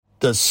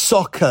The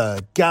Soccer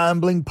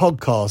Gambling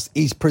Podcast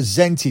is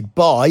presented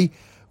by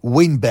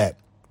WynnBET.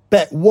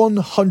 Bet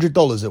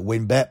 $100 at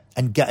WynnBET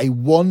and get a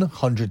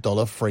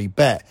 $100 free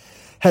bet.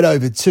 Head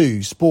over to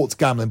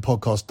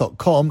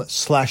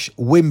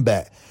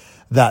sportsgamblingpodcast.com/WynnBET.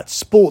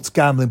 That's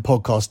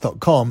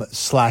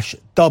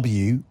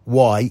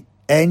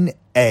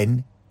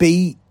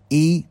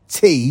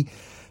sportsgamblingpodcast.com/WYNNBET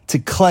to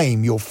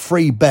claim your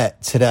free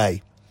bet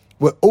today.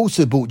 We're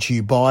also brought to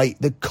you by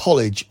the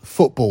College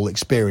Football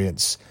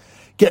Experience.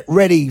 Get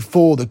ready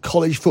for the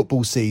college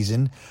football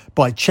season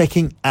by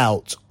checking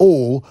out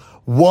all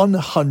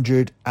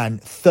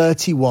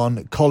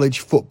 131 college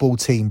football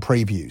team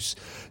previews.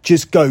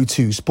 Just go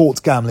to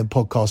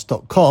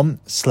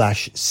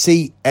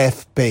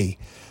sportsgamblingpodcast.com/CFB.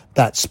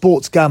 That's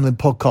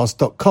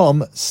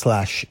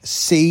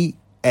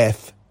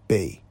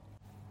sportsgamblingpodcast.com/CFB.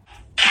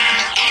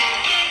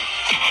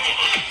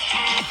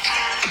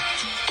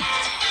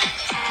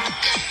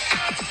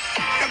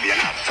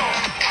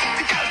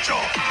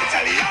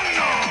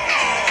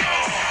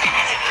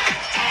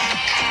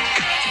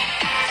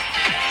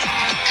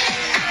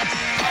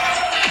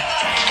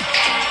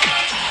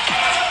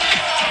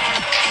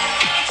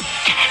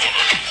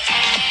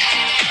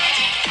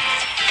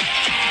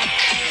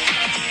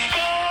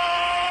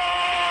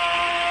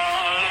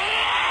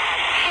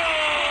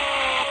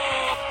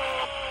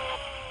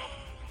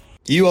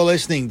 You are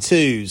listening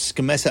to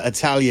Scommessa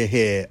Italia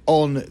here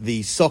on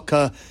the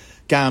Soccer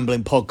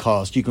Gambling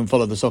Podcast. You can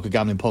follow the Soccer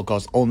Gambling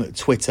Podcast on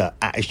Twitter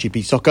at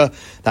SGP Soccer.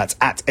 That's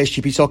at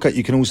SGP Soccer.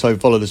 You can also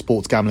follow the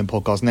Sports Gambling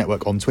Podcast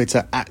Network on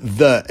Twitter at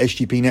the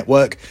SGP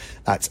Network.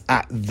 That's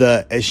at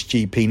the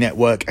SGP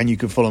Network. And you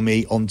can follow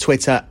me on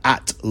Twitter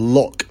at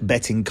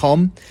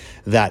LockBettingCom.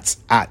 That's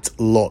at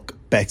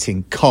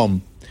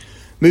LockBettingCom.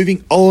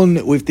 Moving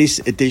on with this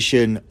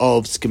edition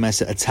of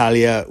Scommessa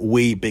Italia,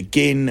 we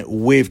begin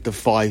with the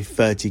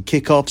 5:30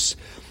 kickoffs.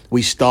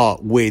 We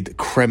start with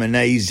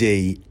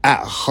Cremonese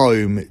at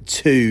home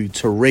to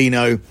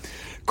Torino.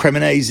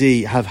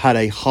 Cremonese have had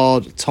a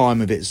hard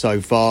time of it so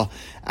far,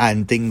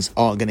 and things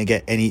aren't going to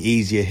get any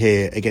easier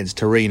here against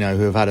Torino,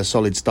 who have had a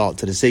solid start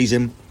to the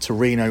season.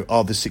 Torino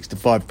are the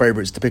 6-5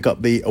 favourites to pick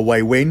up the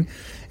away win.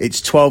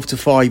 It's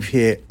 12-5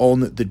 here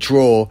on the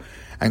draw.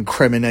 And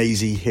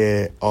Cremonese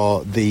here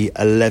are the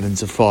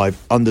 11-5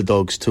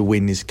 underdogs to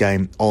win this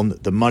game on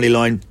the money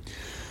line.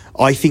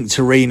 I think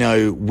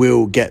Torino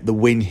will get the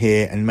win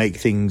here and make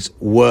things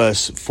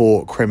worse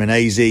for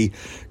Cremonese.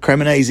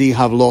 Cremonese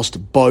have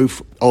lost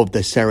both of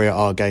their Serie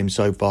A games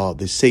so far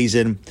this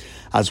season,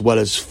 as well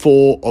as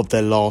 4 of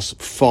their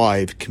last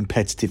 5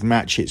 competitive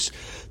matches.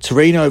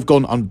 Torino have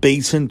gone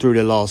unbeaten through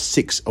their last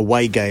 6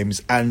 away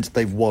games, and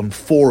they've won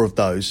 4 of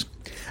those.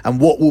 And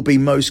what will be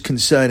most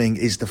concerning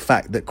is the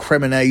fact that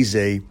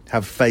Cremonese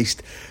have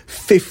faced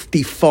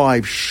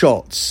 55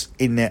 shots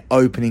in their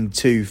opening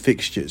 2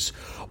 fixtures,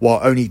 while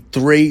only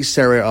 3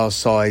 Serie A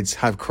sides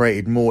have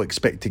created more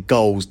expected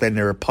goals than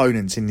their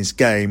opponents in this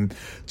game,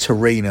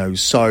 Torino.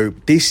 So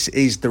this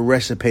is the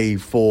recipe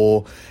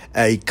for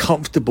a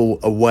comfortable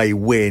away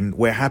win.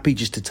 We're happy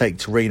just to take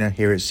Torino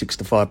here at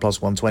 6-5 plus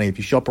 120. If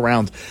you shop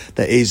around,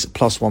 there is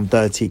plus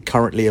 130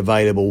 currently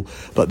available,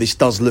 but this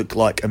does look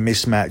like a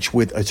mismatch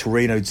with a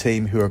Torino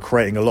team who are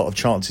creating a lot of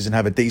chances and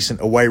have a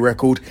decent away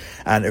record,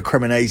 and a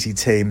Cremonese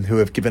team who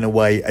have given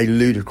away a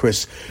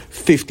ludicrous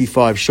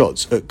 55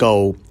 shots at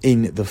goal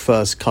in the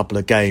first couple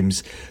of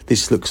games.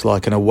 This looks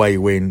like an away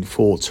win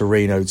for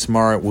Torino.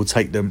 Tomorrow we'll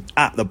take them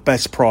at the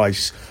best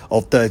price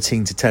of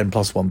 13-10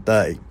 plus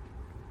 130.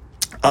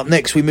 Up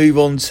next, we move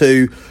on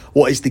to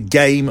what is the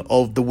game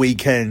of the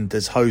weekend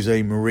as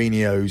Jose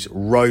Mourinho's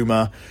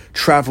Roma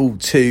travel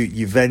to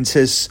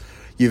Juventus.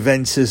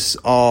 Juventus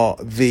are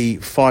the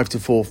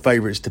 5-4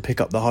 favourites to pick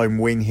up the home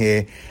win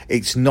here.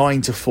 It's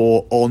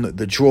 9-4 on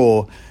the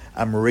draw,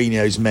 and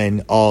Mourinho's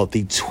men are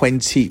the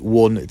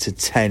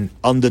 21-10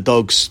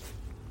 underdogs.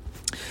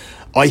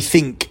 I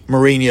think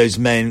Mourinho's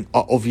men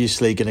are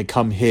obviously going to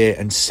come here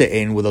and sit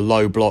in with a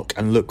low block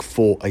and look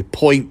for a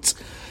point.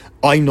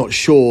 I'm not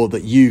sure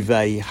that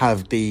Juve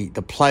have the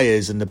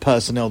players and the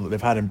personnel that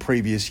they've had in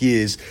previous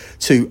years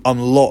to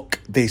unlock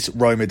this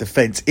Roma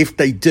defence. If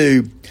they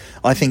do,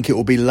 I think it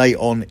will be late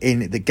on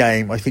in the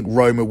game. I think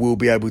Roma will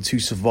be able to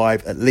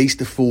survive at least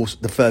the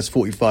first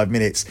 45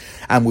 minutes.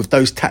 And with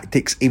those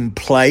tactics in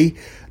play,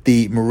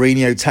 the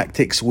Mourinho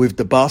tactics with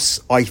the bus,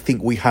 I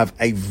think we have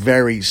a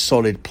very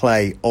solid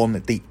play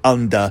on the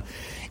under.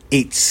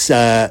 It's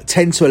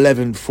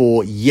 10-11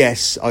 for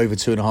yes over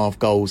 2.5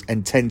 goals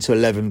and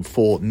 10-11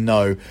 for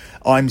no.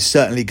 I'm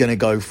certainly going to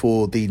go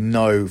for the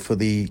no for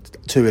the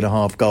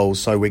 2.5 goals.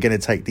 So we're going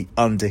to take the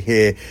under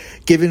here.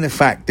 Given the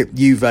fact that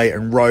Juve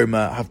and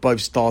Roma have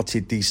both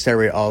started the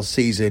Serie A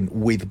season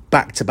with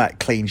back-to-back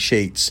clean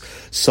sheets.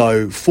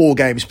 So 4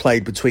 games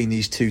played between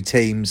these two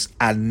teams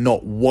and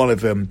not one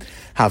of them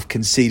have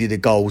conceded a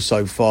goal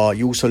so far.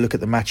 You also look at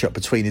the matchup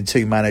between the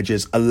two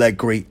managers,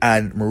 Allegri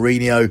and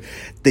Mourinho.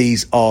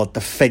 These are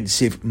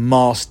defensive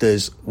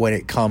masters when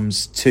it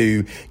comes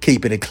to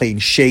keeping a clean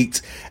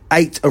sheet.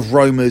 8 of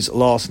Roma's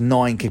last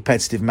 9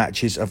 competitive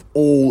matches have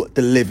all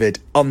delivered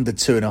under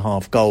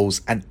 2.5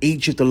 goals, and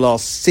each of the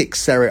last 6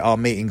 Serie A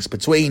meetings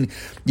between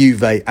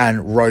Juve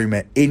and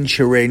Roma in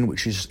Turin,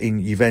 which is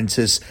in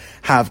Juventus,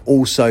 have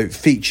also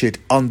featured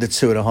under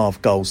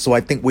 2.5 goals. So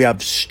I think we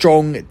have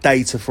strong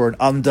data for an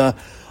under.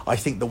 I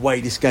think the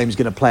way this game is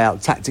going to play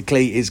out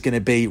tactically is going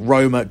to be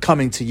Roma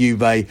coming to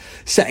Juve,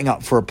 setting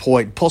up for a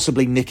point,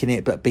 possibly nicking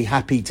it, but be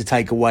happy to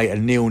take away a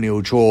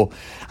 0-0 draw.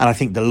 And I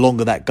think the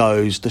longer that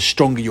goes, the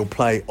stronger you'll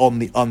play on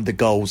the under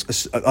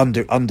goals,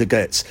 under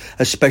gets,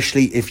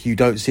 especially if you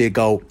don't see a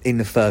goal in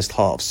the first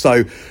half.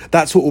 So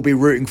that's what we'll be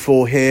rooting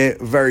for here.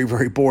 Very,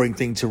 very boring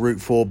thing to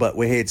root for, but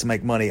we're here to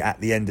make money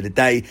at the end of the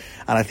day.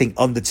 And I think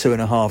under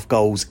 2.5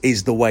 goals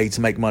is the way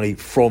to make money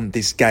from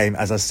this game,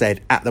 as I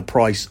said, at the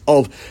price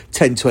of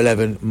 10 to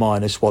 11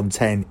 minus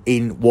 110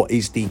 in what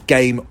is the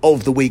game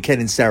of the weekend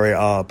in Serie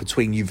A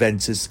between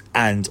Juventus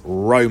and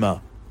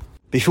Roma.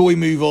 Before we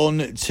move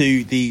on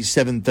to the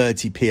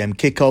 7:30 p.m.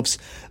 kickoffs,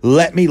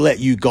 let me let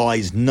you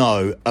guys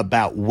know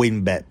about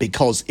WinBet,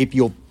 because if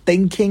you're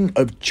thinking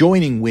of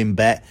joining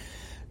WinBet,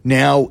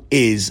 now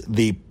is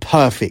the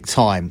perfect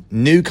time.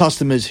 New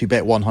customers who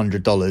bet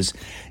 $100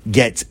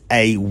 get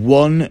a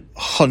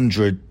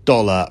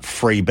 $100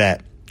 free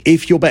bet.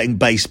 If you're betting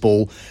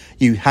baseball,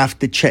 you have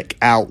to check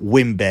out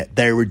WinBet.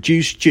 Their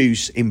reduced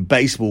juice in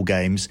baseball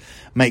games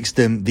makes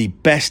them the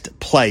best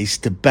place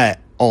to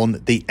bet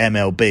on the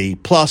MLB.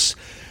 Plus,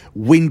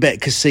 WinBet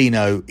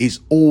Casino is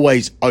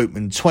always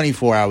open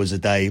 24 hours a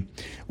day,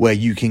 where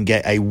you can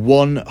get a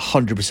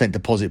 100%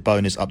 deposit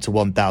bonus up to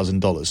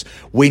 $1,000.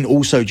 Win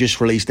also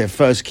just released their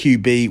first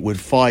QB with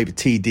 5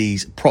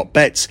 TDs prop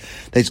bets.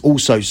 There's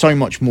also so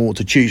much more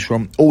to choose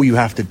from. All you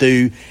have to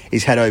do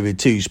is head over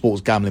to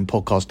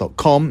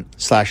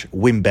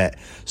sportsgamblingpodcast.com/winbet,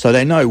 so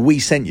they know we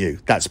sent you.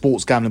 That's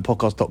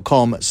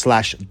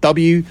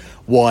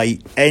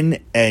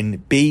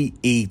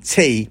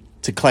sportsgamblingpodcast.com/WYNNBET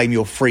to claim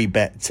your free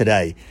bet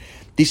today.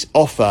 This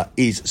offer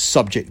is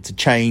subject to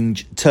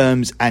change.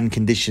 Terms and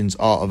conditions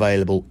are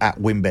available at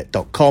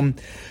winbet.com.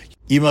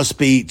 You must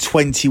be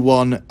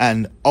 21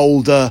 and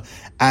older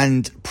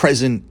and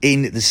present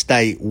in the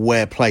state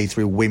where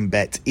playthrough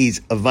WinBet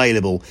is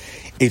available.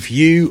 If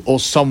you or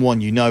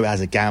someone you know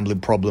has a gambling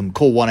problem,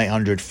 call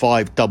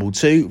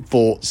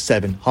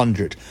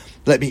 1-800-522-4700.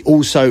 Let me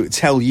also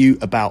tell you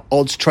about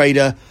Odds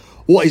Trader.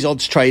 What is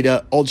Odds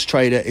Trader? Odds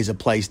Trader is a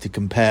place to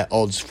compare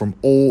odds from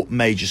all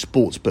major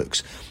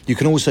sportsbooks. You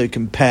can also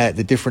compare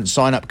the different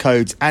sign-up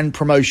codes and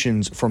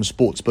promotions from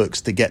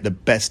sportsbooks to get the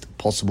best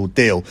possible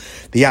deal.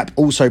 The app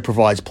also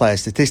provides player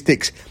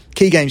statistics,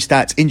 key game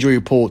stats, injury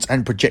reports,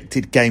 and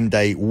projected game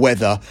day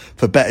weather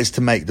for bettors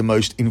to make the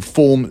most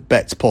informed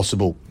bets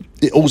possible.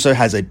 It also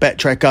has a bet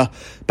tracker,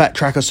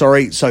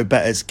 so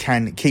bettors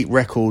can keep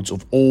records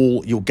of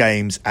all your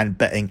games and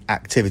betting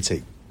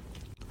activity.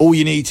 All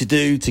you need to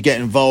do to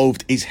get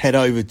involved is head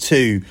over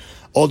to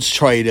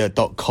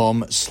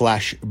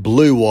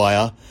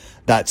oddstrader.com/bluewire.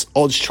 That's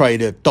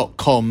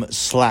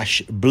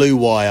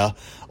oddstrader.com/bluewire.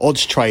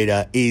 Odds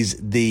Trader is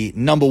the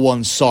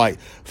 #1 site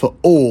for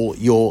all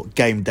your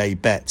game day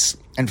bets.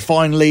 And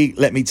finally,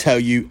 let me tell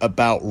you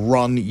about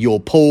Run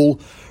Your Pool.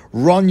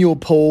 Run Your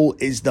Pool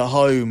is the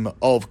home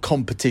of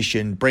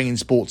competition, bringing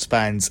sports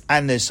fans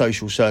and their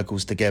social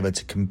circles together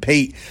to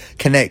compete,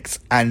 connect,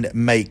 and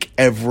make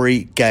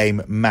every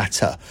game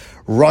matter.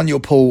 Run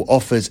Your Pool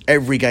offers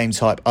every game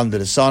type under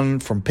the sun,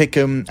 from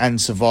Pick'em and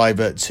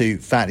Survivor to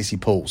fantasy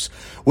pools.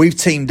 We've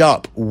teamed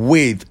up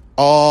with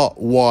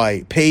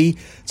RYP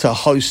to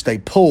host a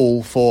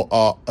pool for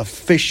our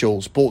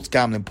official Sports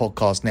Gambling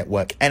Podcast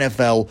Network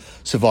NFL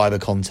Survivor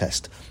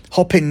contest.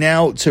 Hop in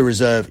now to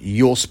reserve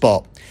your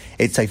spot.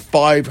 It's a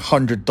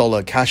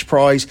 $500 cash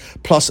prize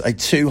plus a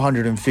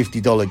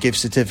 $250 gift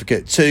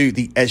certificate to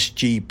the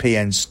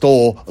SGPN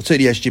store,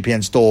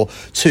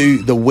 to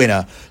the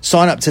winner.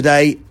 Sign up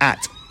today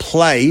at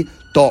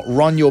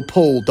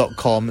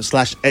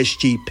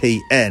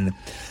play.runyourpool.com/SGPN.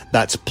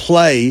 That's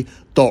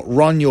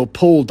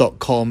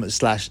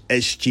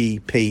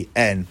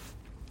play.runyourpool.com/SGPN.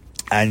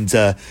 And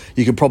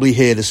you can probably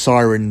hear the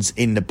sirens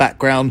in the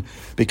background,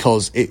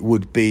 because it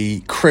would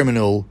be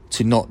criminal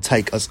to not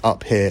take us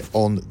up here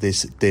on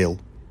this deal.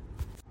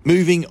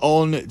 Moving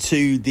on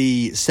to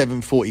the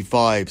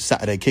 7:45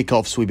 Saturday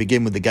kickoffs, we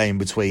begin with the game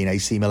between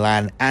AC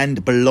Milan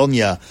and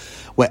Bologna,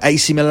 where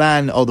AC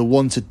Milan are the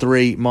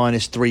 1-3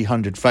 minus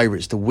 300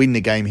 favourites to win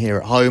the game here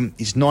at home.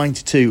 It's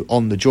 9-2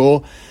 on the draw,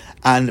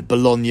 and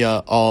Bologna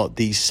are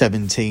the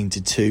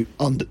 17-2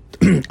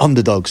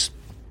 underdogs.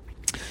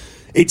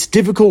 It's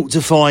difficult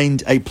to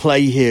find a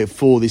play here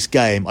for this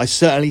game. I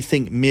certainly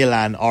think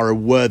Milan are a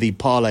worthy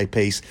parlay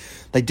piece.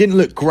 They didn't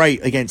look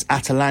great against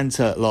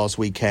Atalanta last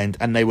weekend,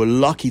 and they were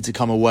lucky to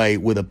come away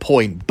with a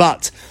point.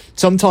 But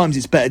sometimes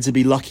it's better to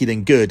be lucky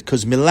than good,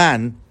 because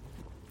Milan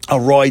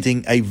are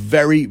riding a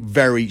very,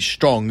 very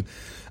strong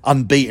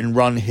unbeaten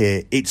run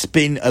here. It's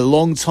been a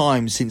long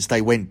time since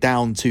they went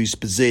down to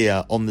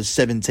Spezia on the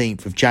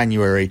 17th of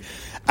January,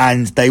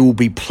 and they will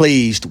be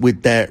pleased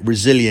with their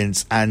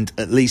resilience and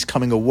at least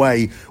coming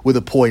away with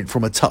a point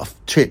from a tough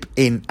trip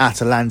in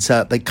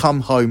Atalanta. They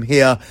come home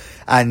here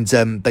and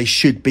they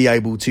should be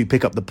able to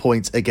pick up the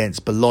points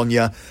against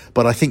Bologna.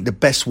 But I think the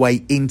best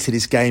way into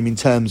this game in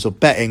terms of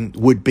betting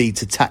would be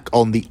to tack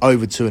on the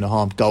over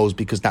 2.5 goals,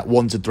 because that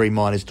 1-3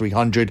 minus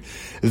 300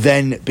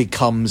 then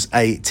becomes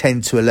a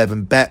 10 to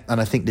 11 bet. And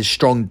I think there's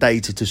strong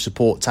data to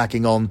support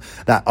tacking on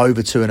that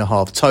over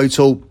 2.5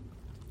 total.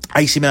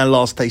 AC Milan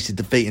last tasted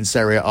defeat in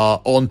Serie A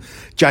on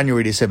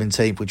January the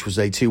 17th, which was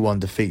a 2-1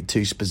 defeat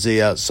to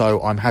Spezia.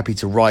 So I'm happy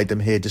to ride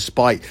them here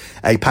despite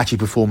a patchy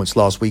performance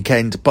last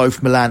weekend.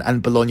 Both Milan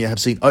and Bologna have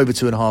seen over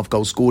 2.5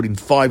 goals scored in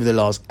 5 of their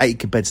last 8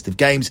 competitive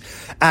games.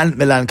 And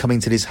Milan coming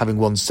to this having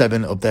won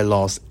 7 of their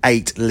last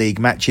 8 league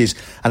matches.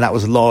 And that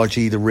was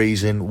largely the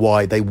reason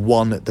why they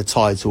won the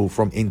title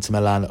from Inter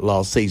Milan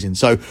last season.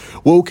 So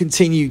we'll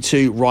continue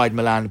to ride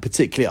Milan,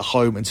 particularly at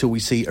home, until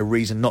we see a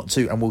reason not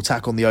to. And we'll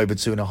tack on the over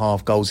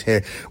 2.5 goals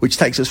here, which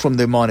takes us from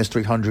the minus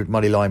 300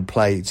 money line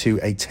play to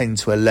a 10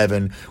 to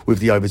 11 with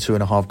the over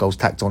 2.5 goals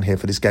tacked on here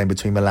for this game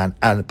between Milan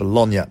and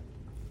Bologna.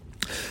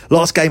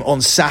 Last game on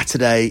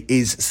Saturday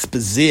is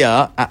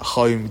Spezia at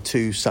home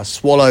to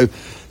Sassuolo.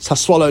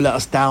 Sassuolo let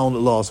us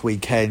down last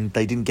weekend.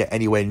 They didn't get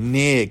anywhere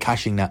near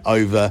cashing that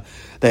over.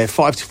 They're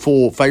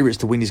 5-4 favourites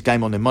to win this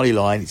game on their money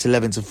line. It's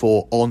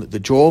 11-4 on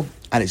the draw,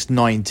 and it's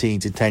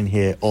 19-10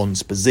 here on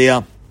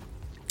Spezia.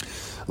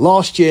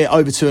 Last year,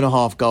 over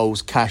 2.5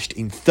 goals cashed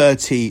in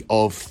 30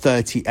 of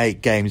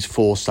 38 games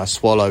for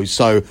Sassuolo.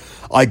 So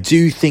I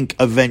do think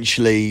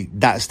eventually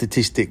that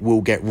statistic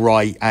will get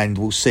right and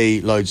we'll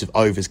see loads of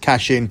overs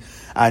cashing.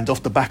 And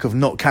off the back of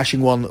not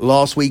cashing one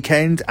last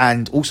weekend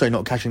and also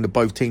not cashing the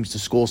both teams to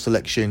score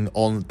selection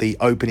on the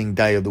opening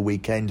day of the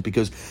weekend,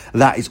 because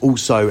that is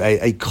also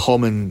a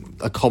common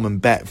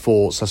bet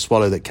for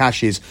Sassuolo that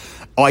cashes,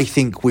 I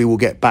think we will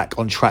get back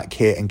on track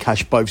here and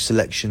cash both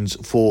selections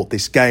for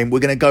this game. We're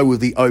going to go with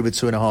the over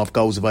 2.5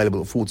 goals available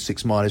at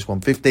 4-6 minus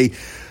 150.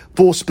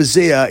 For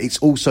Spezia, it's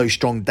also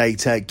strong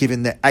data,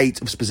 given that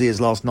 8 of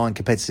Spezia's last 9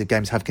 competitive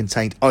games have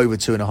contained over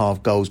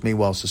 2.5 goals.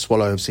 Meanwhile,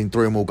 Sassuolo have seen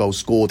 3 or more goals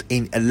scored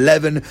in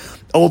 11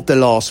 of the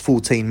last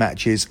 14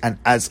 matches. And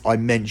as I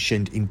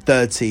mentioned, in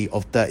 30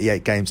 of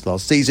 38 games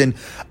last season,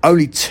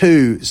 only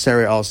 2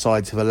 Serie A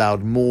sides have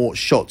allowed more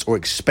shots or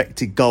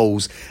expected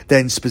goals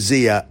than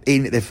Spezia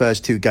in their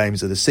first 2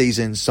 games of the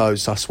season. So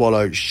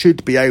Sassuolo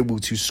should be able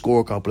to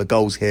score a couple of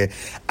goals here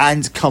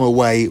and come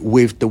away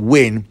with the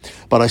win.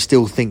 But I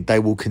still think they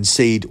will concede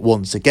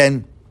once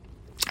again,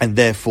 and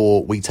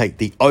therefore we take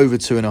the over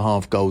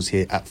 2.5 goals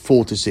here at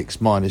 4-6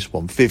 minus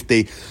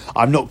 150.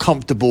 I'm not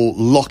comfortable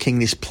locking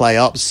this play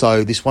up,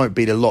 so this won't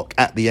be the lock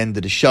at the end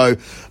of the show,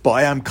 but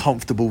I am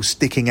comfortable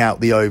sticking out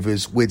the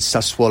overs with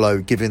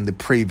Sassuolo given the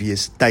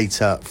previous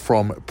data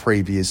from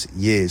previous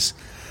years.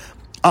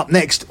 Up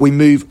next, we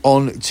move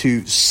on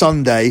to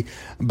Sunday,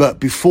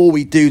 but before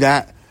we do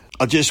that,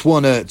 I just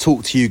want to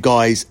talk to you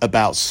guys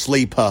about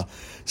Sleeper.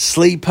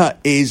 Sleeper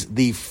is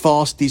the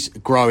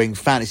fastest growing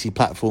fantasy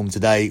platform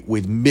today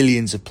with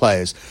millions of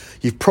players.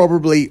 You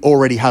probably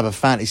already have a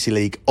fantasy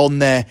league on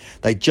there.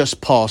 They just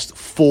passed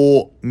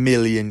 4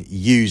 million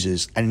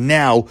users. And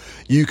now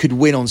you could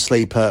win on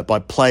Sleeper by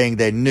playing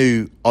their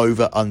new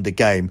over-under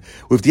game.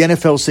 With the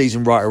NFL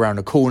season right around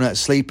the corner,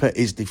 Sleeper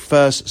is the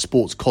first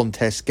sports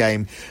contest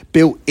game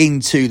built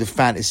into the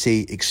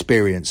fantasy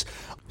experience.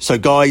 So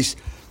guys,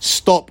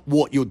 stop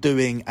what you're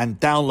doing and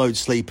download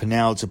Sleeper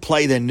now to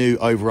play their new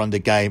over-under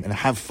game and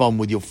have fun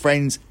with your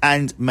friends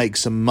and make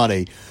some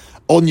money.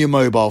 On your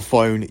mobile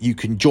phone, you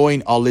can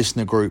join our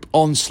listener group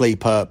on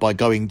Sleeper by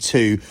going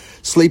to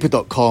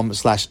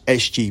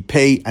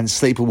sleeper.com/SGP, and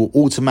Sleeper will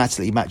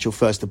automatically match your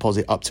first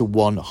deposit up to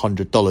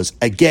 $100.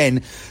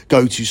 Again,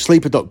 go to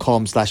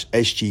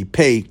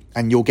sleeper.com/SGP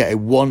and you'll get a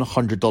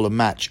 $100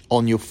 match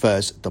on your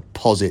first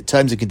deposit.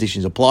 Terms and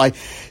conditions apply.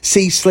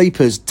 See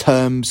Sleeper's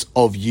terms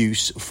of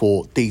use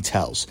for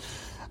details.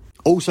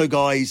 Also,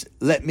 guys,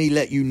 let me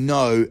let you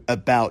know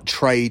about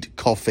Trade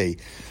Coffee.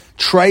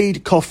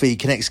 Trade Coffee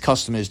connects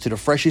customers to the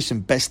freshest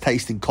and best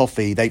tasting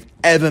coffee they've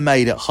ever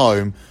made at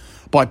home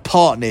by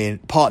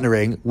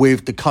partnering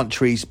with the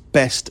country's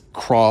best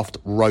craft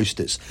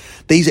roasters.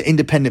 These are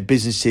independent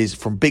businesses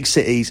from big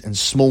cities and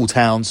small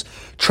towns.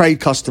 Trade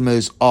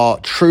customers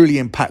are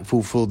truly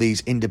impactful for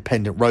these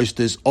independent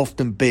roasters,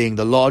 often being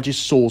the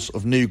largest source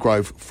of new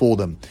growth for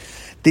them.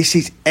 This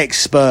is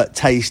expert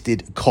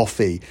tasted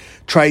coffee.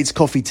 Trade's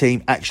coffee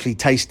team actually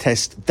taste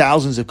test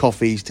thousands of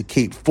coffees to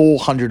keep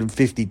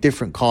 450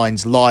 different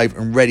kinds live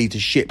and ready to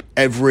ship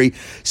every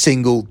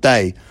single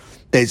day.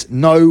 There's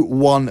no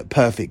one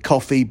perfect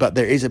coffee, but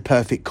there is a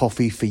perfect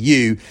coffee for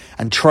you,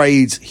 and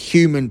Trade's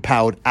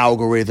human-powered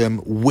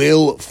algorithm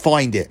will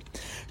find it.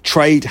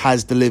 Trade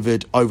has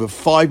delivered over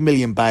 5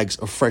 million bags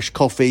of fresh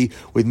coffee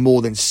with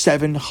more than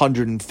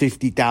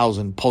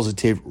 750,000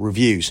 positive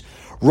reviews.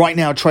 Right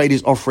now, Trade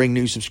is offering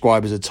new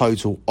subscribers a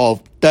total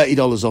of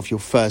 $30 off your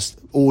first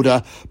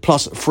order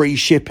plus free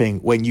shipping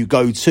when you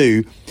go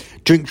to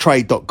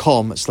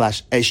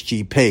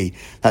drinktrade.com/SGP.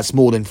 That's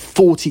more than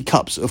 40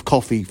 cups of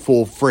coffee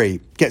for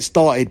free. Get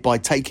started by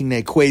taking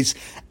their quiz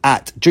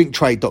at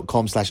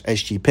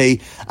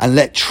drinktrade.com/SGP and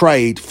let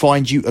Trade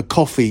find you a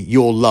coffee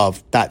you'll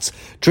love. That's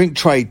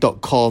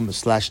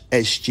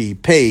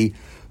drinktrade.com/SGP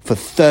for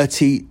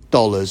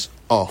 $30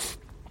 off.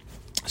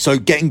 So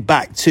getting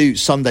back to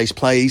Sunday's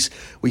plays,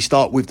 we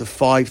start with the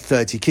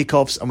 5:30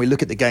 kickoffs and we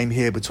look at the game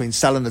here between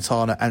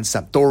Salernitana and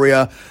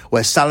Sampdoria,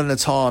 where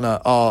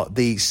Salernitana are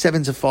the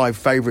 7-5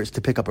 favourites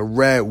to pick up a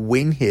rare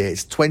win here.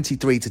 It's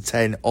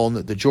 23-10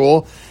 on the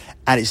draw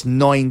and it's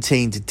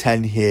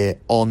 19-10 here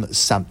on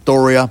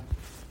Sampdoria.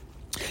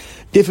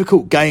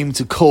 Difficult game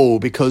to call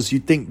because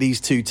you'd think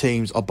these two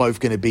teams are both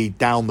going to be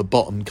down the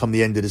bottom come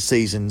the end of the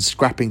season,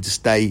 scrapping to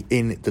stay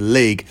in the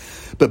league.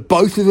 But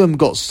both of them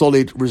got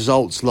solid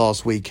results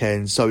last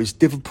weekend, so it's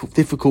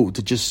difficult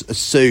to just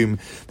assume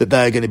that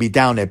they're going to be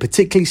down there,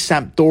 particularly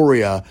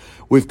Sampdoria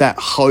with that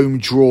home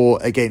draw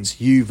against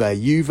Juve.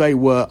 Juve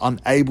were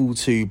unable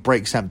to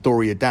break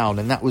Sampdoria down,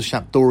 and that was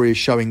Sampdoria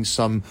showing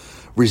some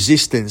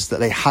resistance that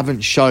they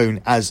haven't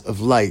shown as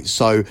of late.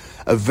 So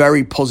a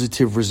very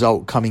positive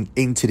result coming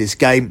into this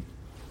game.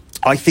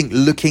 I think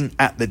looking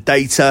at the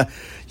data,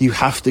 you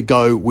have to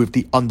go with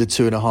the under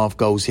 2.5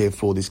 goals here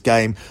for this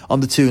game.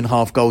 Under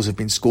 2.5 goals have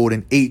been scored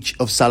in each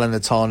of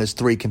Salernitana's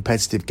 3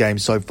 competitive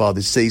games so far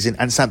this season.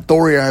 And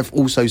Sampdoria have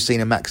also seen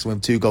a maximum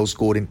of 2 goals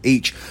scored in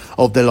each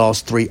of their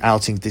last 3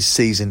 outings this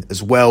season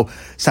as well.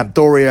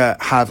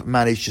 Sampdoria have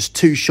managed just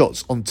 2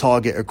 shots on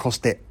target across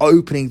their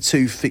opening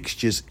 2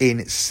 fixtures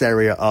in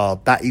Serie A.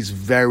 That is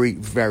very,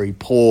 very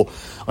poor.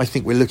 I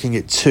think we're looking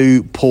at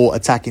 2 poor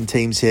attacking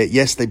teams here.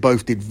 Yes, they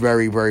both did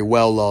very, very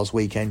well last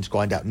weekend to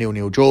grind out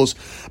 0-0 draws.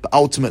 But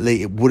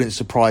ultimately, it wouldn't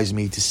surprise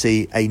me to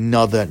see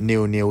another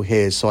 0-0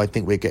 here. So I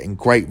think we're getting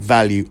great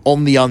value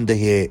on the under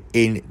here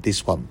in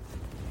this one.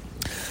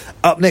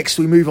 Up next,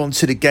 we move on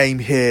to the game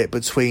here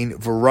between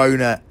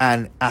Verona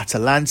and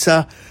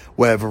Atalanta,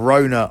 where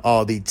Verona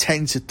are the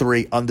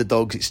 10-3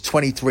 underdogs. It's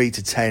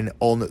 23-10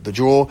 on the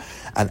draw.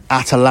 And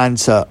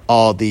Atalanta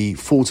are the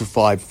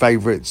 4-5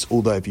 favourites.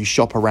 Although if you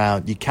shop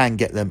around, you can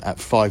get them at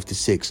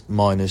 5-6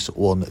 minus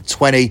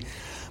 120.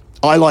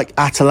 I like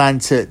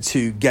Atalanta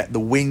to get the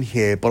win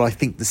here, but I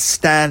think the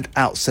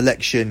standout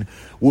selection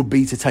would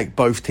be to take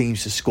both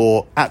teams to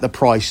score at the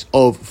price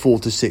of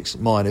 4-6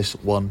 minus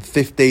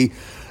 150.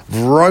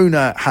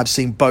 Verona have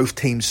seen both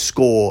teams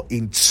score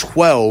in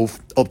 12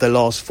 of their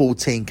last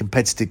 14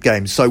 competitive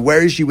games. So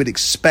whereas you would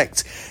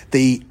expect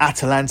the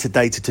Atalanta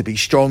data to be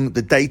strong,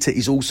 the data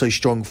is also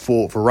strong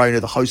for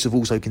Verona. The hosts have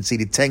also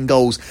conceded 10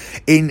 goals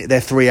in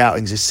their 3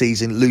 outings this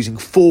season, losing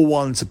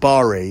 4-1 to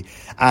Bari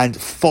and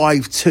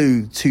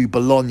 5-2 to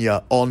Bologna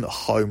on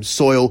home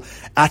soil.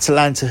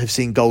 Atalanta have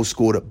seen goals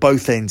scored at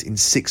both ends in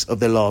 6 of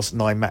their last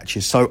 9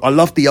 matches. So I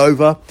love the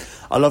over.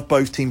 I love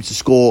both teams to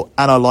score,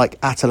 and I like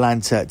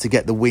Atalanta to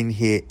get the win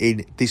here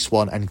in this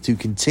one and to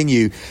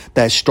continue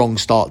their strong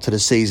start to the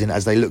season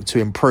as they look to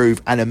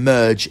improve and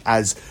emerge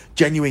as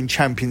genuine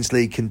Champions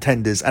League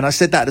contenders. And I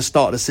said that at the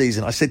start of the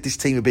season. I said this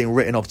team are being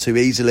written off too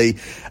easily.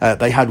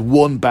 They had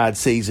one bad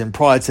season.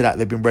 Prior to that,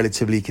 they've been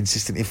relatively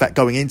consistent. In fact,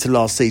 going into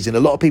last season,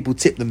 a lot of people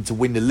tipped them to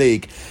win the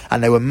league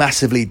and they were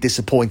massively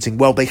disappointing.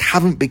 Well, they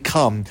haven't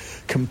become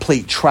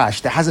complete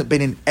trash. There hasn't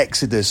been an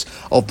exodus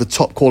of the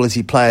top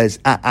quality players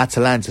at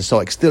Atalanta. So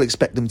I still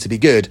expect them to be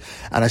good,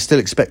 and I still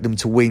expect them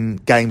to win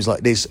games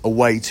like this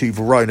away to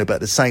Verona. But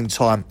at the same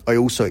time, I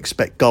also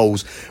expect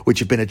goals, which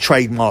have been a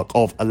trademark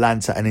of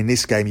Atalanta. And in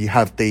this game, you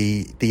have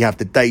the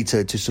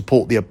data to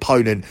support the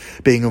opponent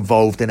being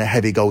involved in a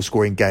heavy goal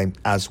scoring game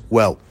as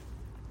well.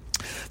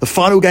 The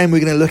final game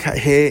we're going to look at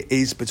here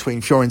is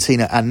between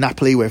Fiorentina and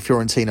Napoli, where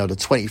Fiorentina are the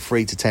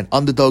 23-10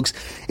 underdogs.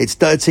 It's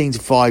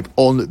 13-5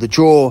 on the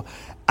draw,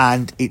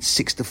 and it's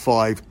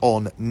 6-5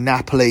 on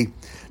Napoli.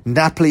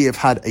 Napoli have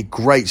had a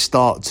great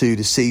start to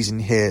the season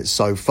here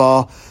so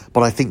far,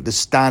 but I think the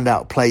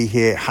standout play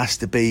here has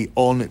to be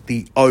on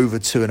the over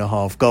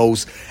 2.5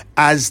 goals,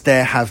 as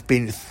there have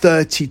been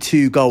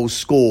 32 goals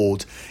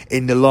scored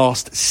in the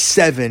last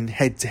 7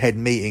 head-to-head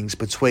meetings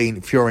between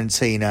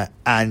Fiorentina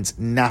and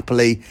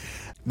Napoli.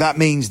 That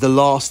means the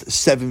last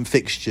 7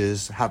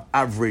 fixtures have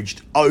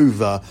averaged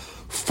over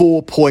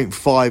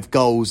 4.5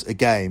 goals a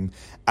game.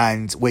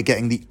 And we're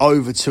getting the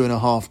over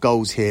 2.5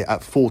 goals here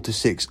at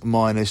 4-6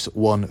 minus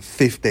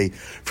 150.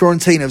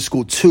 Fiorentina have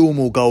scored 2 or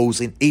more goals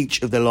in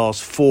each of their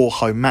last 4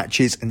 home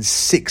matches, and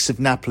 6 of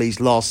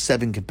Napoli's last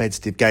 7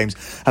 competitive games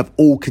have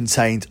all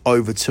contained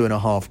over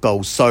 2.5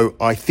 goals. So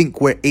I think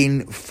we're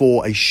in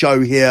for a show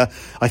here.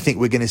 I think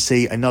we're going to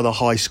see another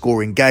high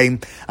scoring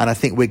game, and I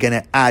think we're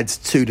going to add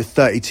to the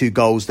 32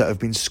 goals that have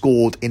been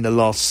scored in the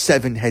last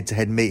 7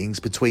 head-to-head meetings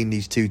between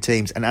these two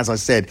teams. And as I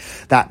said,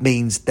 that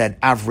means an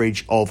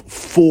average of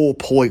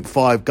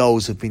 4.5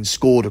 goals have been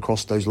scored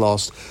across those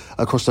last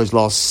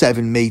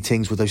 7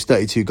 meetings with those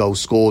 32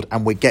 goals scored,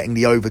 and we're getting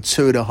the over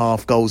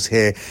 2.5 goals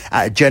here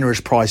at a generous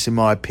price, in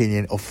my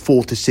opinion, of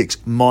 4-6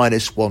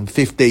 minus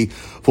 150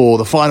 for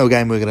the final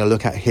game we're going to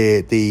look at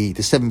here, the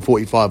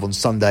 7:45 on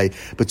Sunday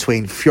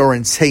between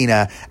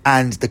Fiorentina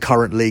and the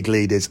current league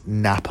leaders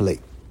Napoli.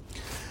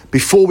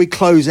 Before we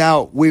close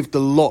out with the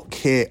lock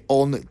here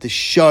on the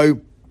show,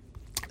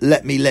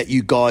 let me let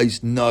you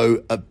guys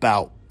know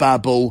about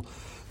Babbel.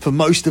 For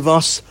most of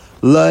us,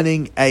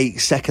 learning a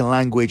second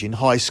language in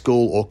high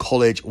school or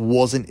college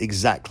wasn't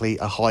exactly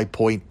a high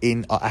point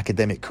in our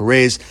academic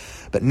careers.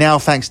 But now,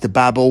 thanks to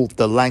Babbel,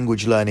 the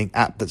language learning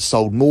app that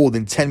sold more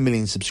than 10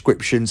 million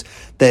subscriptions,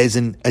 there's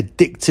an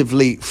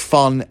addictively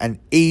fun and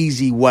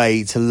easy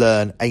way to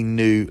learn a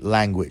new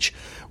language.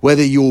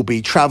 Whether you'll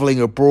be traveling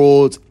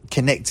abroad,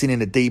 connecting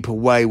in a deeper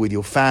way with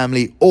your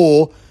family,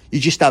 or you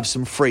just have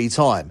some free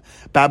time,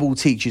 Babbel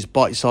teaches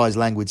bite-sized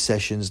language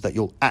sessions that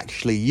you'll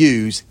actually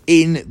use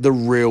in the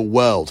real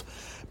world.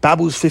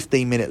 Babbel's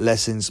 15-minute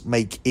lessons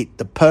make it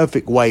the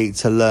perfect way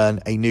to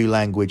learn a new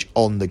language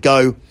on the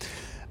go.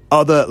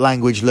 Other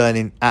language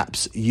learning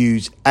apps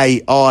use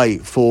AI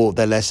for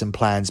their lesson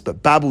plans,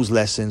 but Babbel's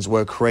lessons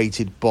were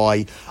created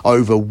by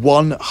over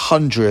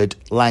 100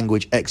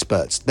 language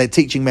experts. Their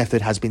teaching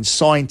method has been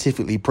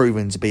scientifically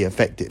proven to be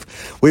effective.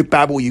 With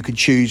Babbel, you can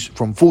choose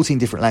from 14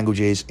 different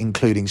languages,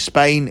 including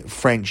Spain,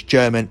 French,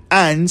 German,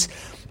 and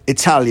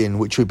Italian,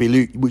 which will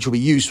be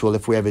useful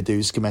if we ever do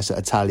Scommessa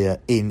Italia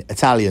in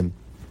Italian.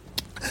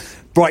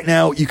 Right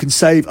now, you can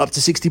save up to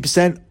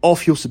 60%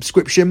 off your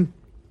subscription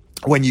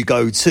when you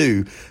go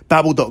to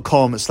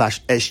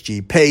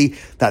babbel.com/SGP.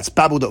 That's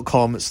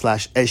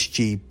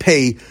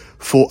babbel.com/SGP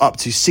for up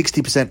to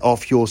 60%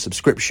 off your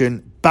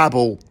subscription.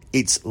 Babbel,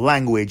 it's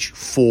language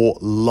for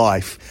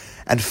life.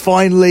 And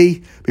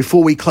finally,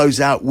 before we close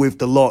out with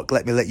the lock,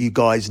 let me let you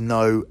guys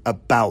know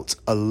about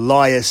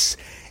Elias.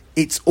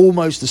 It's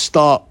almost the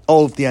start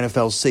of the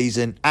NFL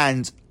season,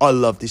 and I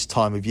love this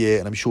time of year,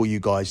 and I'm sure you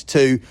guys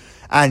too.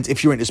 And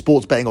if you're into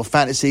sports betting or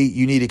fantasy,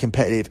 you need a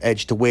competitive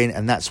edge to win,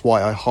 and that's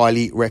why I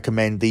highly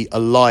recommend the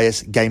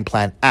Elias Game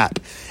Plan app.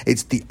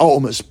 It's the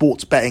ultimate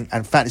sports betting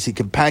and fantasy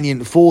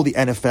companion for the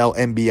NFL,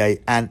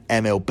 NBA, and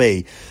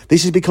MLB.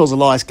 This is because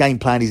Elias Game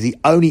Plan is the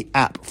only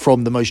app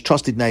from the most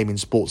trusted name in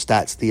sports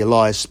stats, the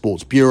Elias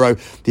Sports Bureau,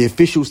 the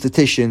official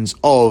statisticians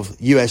of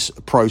US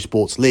pro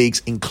sports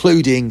leagues,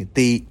 including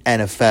the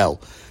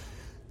NFL.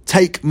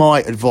 Take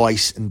my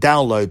advice and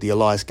download the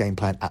Elias Game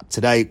Plan app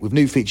today with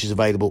new features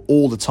available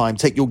all the time.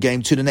 Take your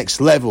game to the next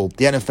level.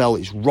 The NFL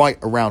is right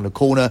around the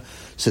corner,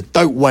 so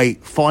don't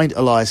wait. Find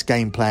Elias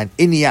Game Plan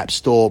in the App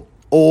Store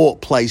or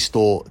Play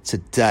Store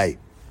today.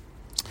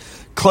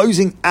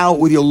 Closing out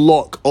with your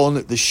lock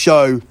on the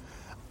show,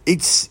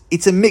 it's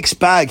a mixed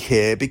bag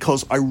here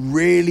because I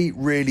really,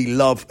 really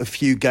love a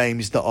few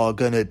games that are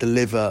going to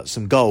deliver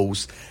some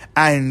goals.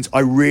 And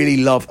I really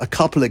love a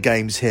couple of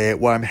games here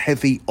where I'm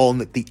heavy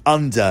on the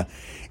under.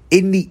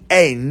 In the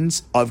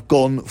end, I've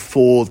gone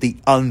for the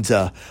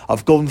under.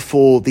 I've gone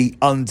for the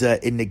under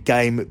in the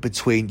game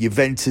between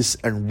Juventus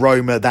and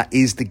Roma. That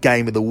is the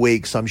game of the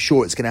week, so I'm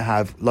sure it's going to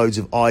have loads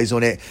of eyes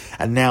on it.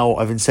 And now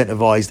I've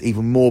incentivized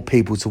even more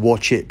people to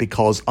watch it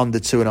because under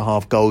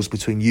 2.5 goals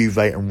between Juve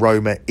and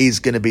Roma is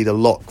going to be the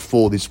lock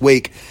for this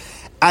week.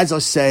 As I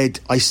said,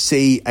 I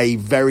see a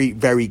very,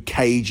 very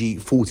cagey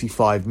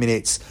 45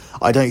 minutes.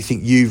 I don't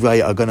think Juve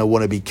are going to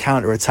want to be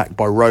counter-attacked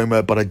by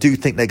Roma, but I do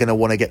think they're going to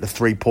want to get the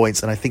 3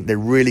 points, and I think they're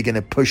really going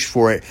to push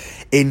for it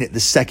in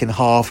the second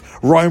half.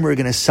 Roma are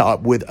going to set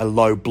up with a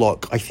low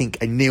block. I think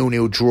a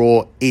 0-0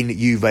 draw in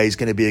Juve is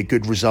going to be a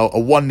good result. A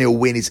 1-0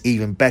 win is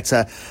even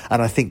better,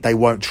 and I think they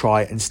won't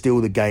try and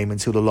steal the game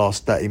until the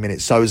last 30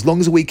 minutes. So as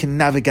long as we can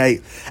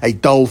navigate a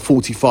dull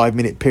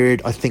 45-minute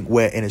period, I think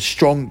we're in a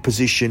strong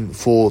position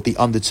for the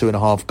under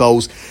 2.5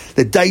 goals.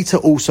 The data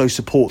also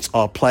supports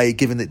our play,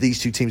 given that these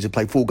two teams have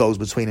played 4 games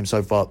between them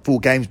so far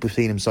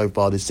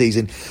this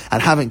season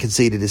and haven't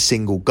conceded a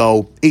single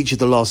goal. Each of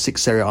the last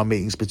 6 Serie A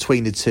meetings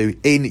between the two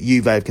in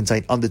Juve have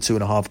contained under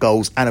 2.5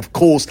 goals, and of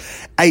course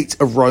 8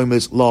 of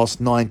Roma's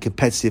last 9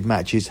 competitive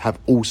matches have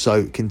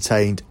also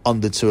contained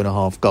under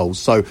 2.5 goals.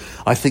 So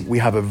I think we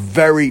have a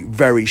very,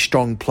 very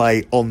strong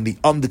play on the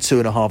under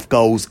 2.5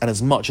 goals, and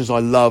as much as I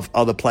love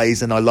other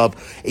plays and I love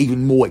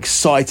even more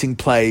exciting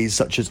plays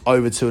such as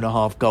over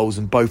 2.5 goals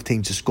and both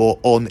teams to score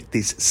on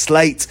this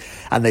slate,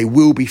 and they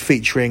will be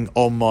featuring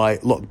on my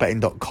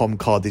lockbetting.com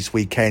card this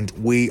weekend,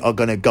 we are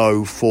going to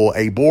go for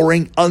a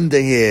boring under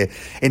here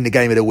in the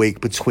game of the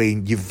week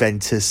between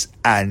Juventus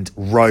and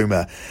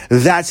Roma.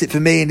 That's it for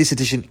me in this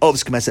edition of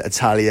Scommessa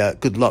Italia.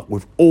 Good luck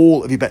with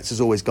all of your bets as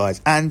always,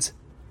 guys, and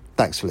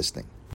thanks for listening.